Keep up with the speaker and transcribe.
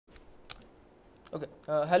Okay.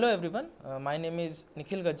 Hello everyone. My name is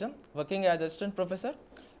N.S.Gajjam, working as assistant professor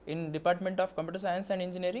in Department of Computer Science and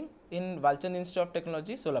Engineering in Walchand Institute of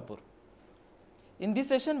Technology, Solapur. In this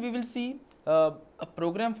session, we will see a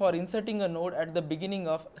program for inserting a node at the beginning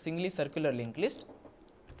of a singly circular linked list.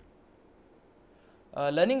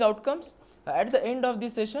 Learning outcomes. At the end of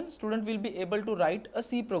this session, student will be able to write a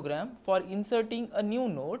C program for inserting a new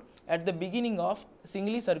node at the beginning of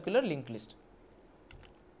singly circular linked list.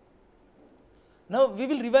 Now, we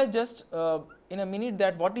will revise just in a minute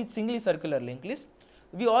that what is singly circular linked list.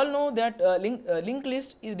 We all know that linked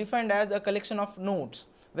list is defined as a collection of nodes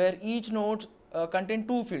where each node contains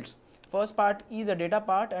two fields. First part is a data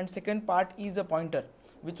part and second part is a pointer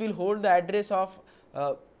which will hold the address of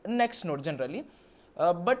next node generally.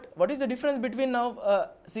 But what is the difference between now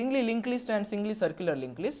singly linked list and singly circular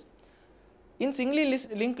linked list? In singly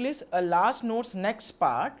linked list, a last node's next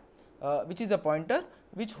part which is a pointer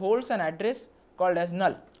which holds an address called as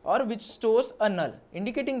null or which stores a null,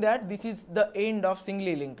 indicating that this is the end of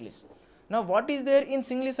singly linked list. Now, what is there in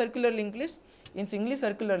singly circular linked list? In singly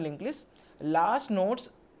circular linked list, last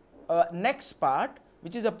node's next part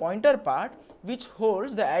which is a pointer part which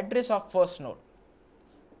holds the address of first node.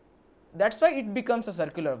 That's why it becomes a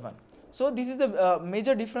circular one. So, this is a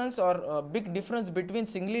major difference or a big difference between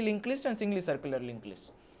singly linked list and singly circular linked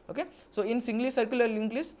list. Okay. So, in singly circular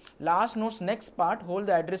linked list, last node's next part hold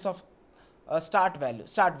the address of start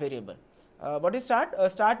variable. What is start?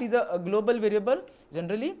 Start is a global variable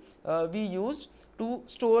generally we used to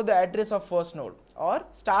store the address of first node, or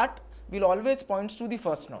start will always points to the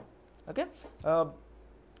first node. Okay.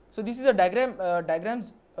 So, this is a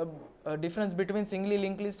diagrams difference between singly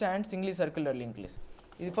linked list and singly circular linked list.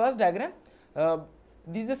 In the first diagram,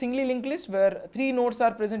 this is a singly linked list where three nodes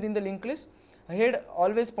are present in the linked list. Head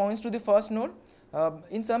always points to the first node.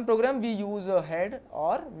 In some program we use a head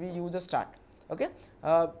or we use a start. Okay.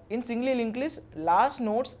 In singly linked list, last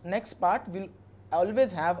node's next part will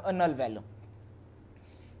always have a null value.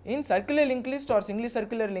 In circular linked list or singly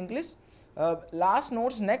circular linked list, last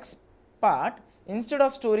node's next part, instead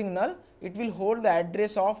of storing null, it will hold the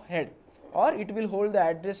address of head or it will hold the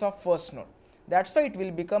address of first node. That's why it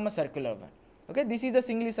will become a circular one. Okay. This is the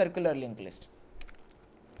singly circular linked list.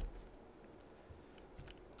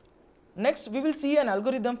 Next, we will see an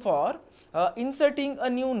algorithm for inserting a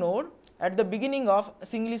new node at the beginning of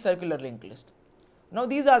singly circular linked list. Now,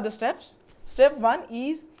 these are the steps. Step 1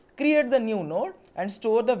 is create the new node and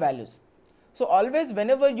store the values. So, always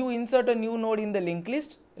whenever you insert a new node in the linked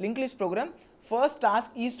list program, first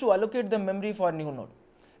task is to allocate the memory for new node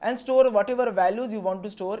and store whatever values you want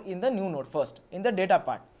to store in the new node first in the data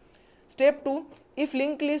part. Step 2, if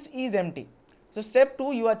linked list is empty. So, step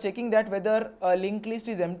 2, you are checking that whether a linked list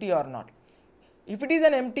is empty or not. If it is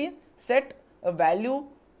an empty, set a value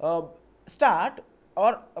start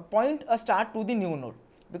or point a start to the new node,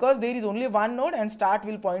 because there is only one node and start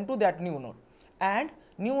will point to that new node, and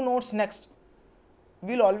new node's next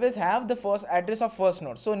will always have the first address of first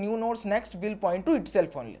node. So, new node's next will point to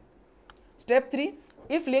itself only. Step 3,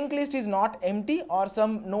 if linked list is not empty or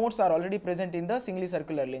some nodes are already present in the singly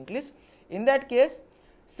circular linked list, in that case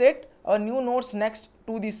set a new node's next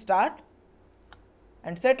to the start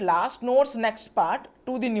and set last node's next part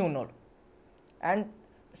to the new node and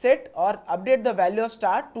set or update the value of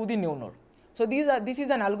start to the new node. So, this is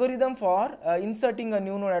an algorithm for inserting a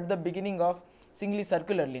new node at the beginning of singly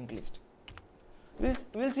circular linked list. We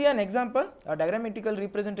will see an example, a diagrammatical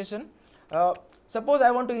representation. Suppose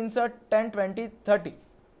I want to insert 10, 20, 30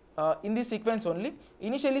 in this sequence only.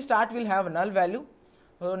 Initially start will have a null value.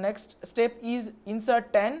 So, next step is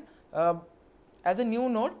insert 10 as a new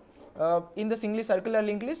node in the singly circular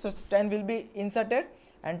linked list. So, 10 will be inserted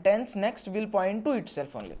and 10's next will point to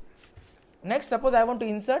itself only. Next, suppose I want to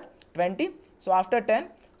insert 20. So, after 10,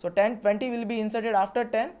 so 20 will be inserted after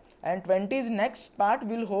 10 and 20's next part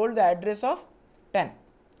will hold the address of 10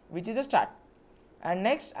 which is a start. And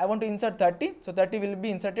next I want to insert 30. So, 30 will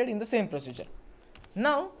be inserted in the same procedure.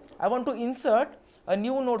 Now, I want to insert a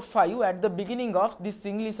new node 5 at the beginning of this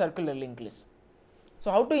singly circular linked list.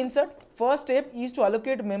 So, how to insert? First step is to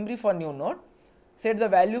allocate memory for new node, set the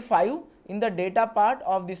value 5 in the data part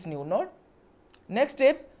of this new node. Next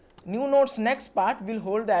step, new node's next part will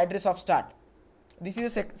hold the address of start. This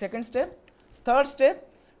is the second step. Third step,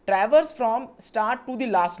 traverse from start to the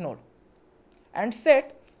last node and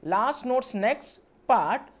set last node's next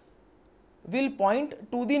part will point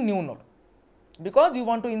to the new node, because you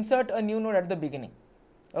want to insert a new node at the beginning.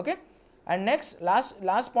 Okay. And next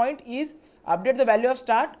last point is update the value of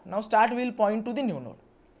start. Now, start will point to the new node.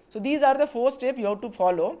 So, these are the 4 steps you have to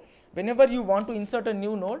follow whenever you want to insert a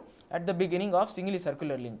new node at the beginning of singly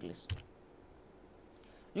circular linked list.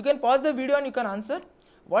 You can pause the video and you can answer.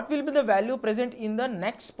 What will be the value present in the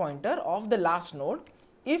next pointer of the last node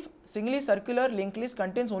if singly circular linked list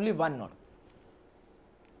contains only one node?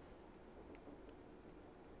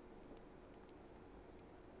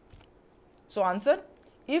 So answer,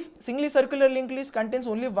 if singly circular linked list contains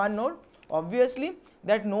only one node, obviously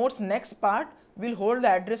that node's next part will hold the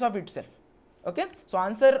address of itself. Okay, so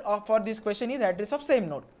answer for this question is address of same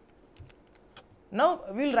node. Now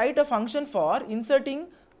we will write a function for inserting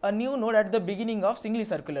a new node at the beginning of singly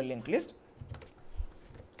circular linked list.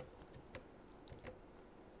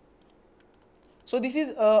 So this is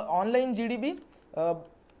online GDB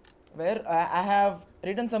where I have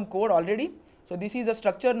written some code already. So this is a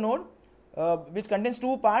structure node which contains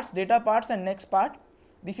two parts, data parts and next part.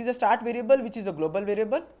 This is a start variable which is a global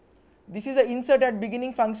variable. This is a insert at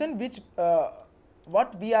beginning function which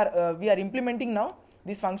what we are implementing now,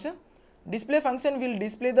 this function. Display function will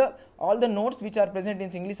display all the nodes which are present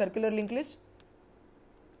in singly circular linked list.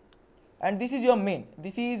 And this is your main.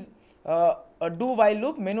 This is a do while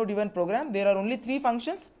loop menu driven program. There are only three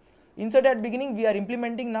functions. Insert at beginning we are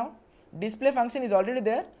implementing now. Display function is already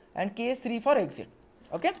there and case 3 for exit.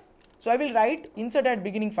 Okay. So I will write insert at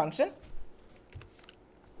beginning function.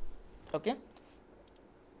 Okay.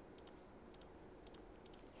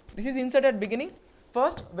 This is insert at beginning.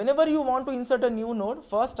 First, whenever you want to insert a new node,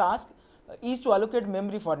 first task is to allocate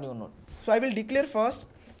memory for new node. So I will declare first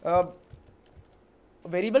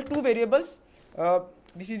variable, two variables.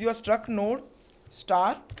 This is your struct node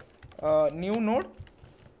star new node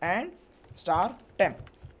and star temp.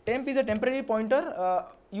 Temp is a temporary pointer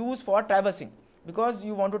used for traversing, because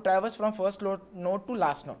you want to traverse from first node to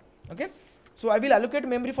last node. Okay. So I will allocate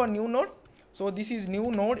memory for new node. So this is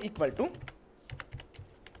new node equal to,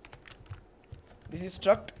 this is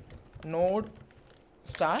struct node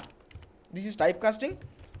star. This is typecasting.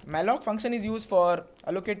 Malloc function is used for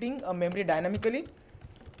allocating a memory dynamically.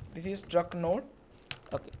 This is struct node.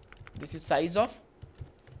 Okay. This is size of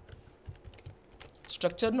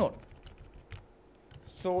structure node.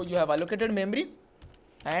 So you have allocated memory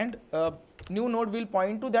and new node will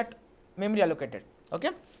point to that memory allocated.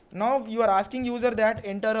 Okay. Now you are asking user that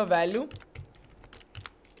enter a value.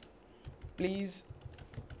 Please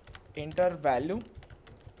enter value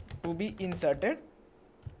to be inserted.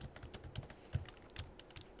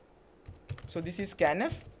 So this is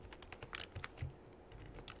scanf.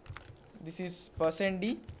 This is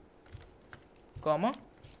 %d, comma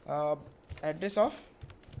address of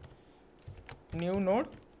new node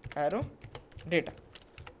arrow data.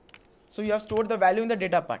 So you have stored the value in the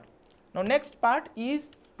data part. Now next part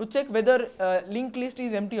is to check whether linked list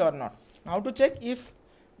is empty or not. Now to check if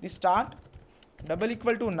the start double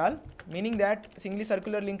equal to null, meaning that singly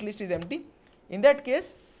circular linked list is empty. In that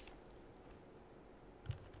case,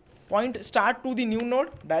 point start to the new node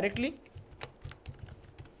directly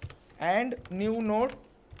and new node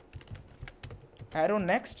arrow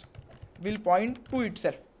next will point to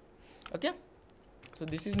itself. Okay. So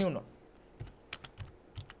this is new node.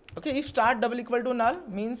 Okay. If start double equal to null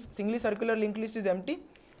means singly circular linked list is empty.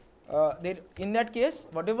 In that case,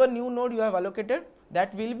 whatever new node you have allocated,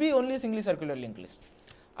 that will be only singly circular linked list.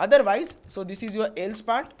 Otherwise, so this is your else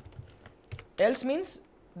part. Else means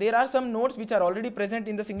there are some nodes which are already present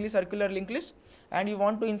in the singly circular linked list and you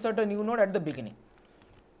want to insert a new node at the beginning.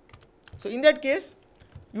 So in that case,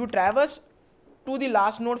 you traverse to the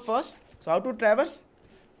last node first. So how to traverse?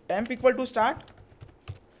 Temp equal to start.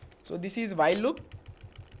 So this is while loop.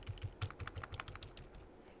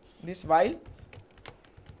 This while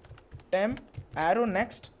temp arrow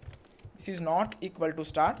next. This is not equal to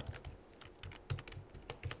start.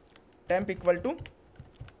 Temp equal to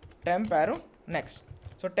temp arrow next.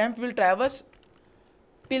 So temp will traverse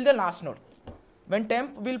till the last node. When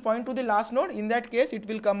temp will point to the last node, in that case it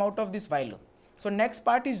will come out of this while loop. So next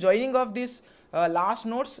part is joining of this last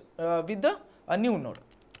nodes with a new node.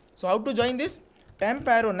 So how to join this? Temp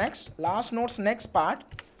arrow next, last node's next part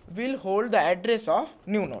will hold the address of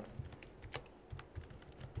new node.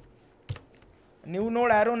 New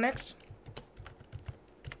node arrow next.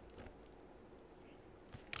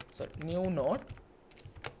 Sorry, new node.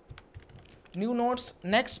 New node's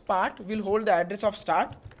next part will hold the address of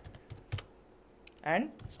start and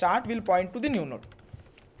start will point to the new node.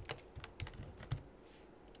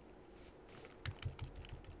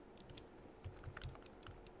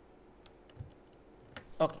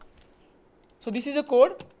 Okay. So this is a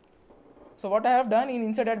code. So what I have done in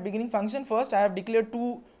insert at beginning function, first I have declared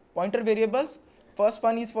two pointer variables. First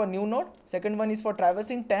one is for new node, second one is for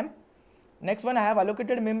traversing temp. Next one I have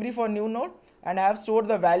allocated memory for new node and I have stored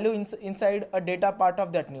the value inside a data part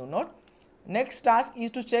of that new node. Next task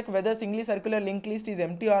is to check whether singly circular linked list is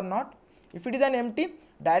empty or not. If it is an empty,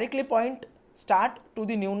 directly point start to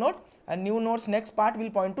the new node, and new node's next part will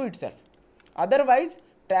point to itself. Otherwise,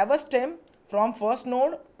 traverse stem from first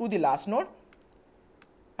node to the last node,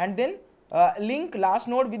 and then link last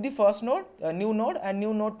node with the first node, new node, and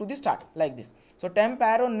new node to the start, like this. So temp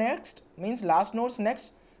arrow next means last node's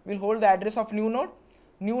next will hold the address of new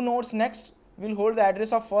node's next will hold the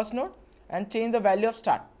address of first node, and change the value of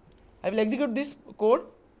start. I will execute this code.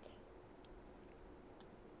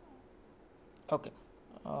 Okay,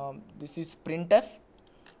 this is printf.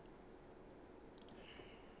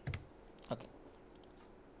 Okay,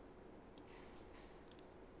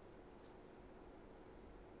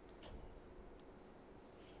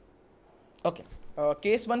 okay.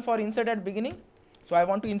 Case 1 for insert at beginning. So I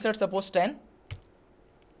want to insert suppose 10.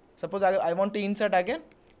 Suppose I want to insert again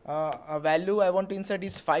a value I want to insert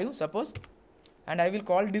is 5 suppose, and I will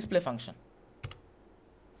call display function.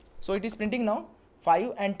 So it is printing now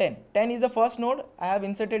 5 and 10. 10 is the first node I have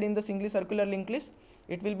inserted in the singly circular linked list.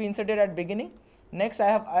 It will be inserted at beginning. Next I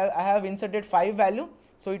have inserted 5 value,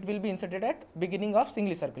 so it will be inserted at beginning of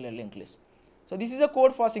singly circular linked list. So this is a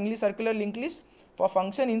code for singly circular linked list for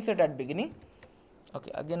function insert at beginning.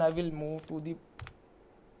 Okay, again I will move to the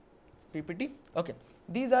PPT. Okay,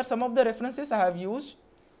 these are some of the references I have used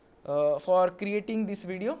for creating this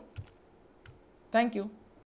video. Thank you.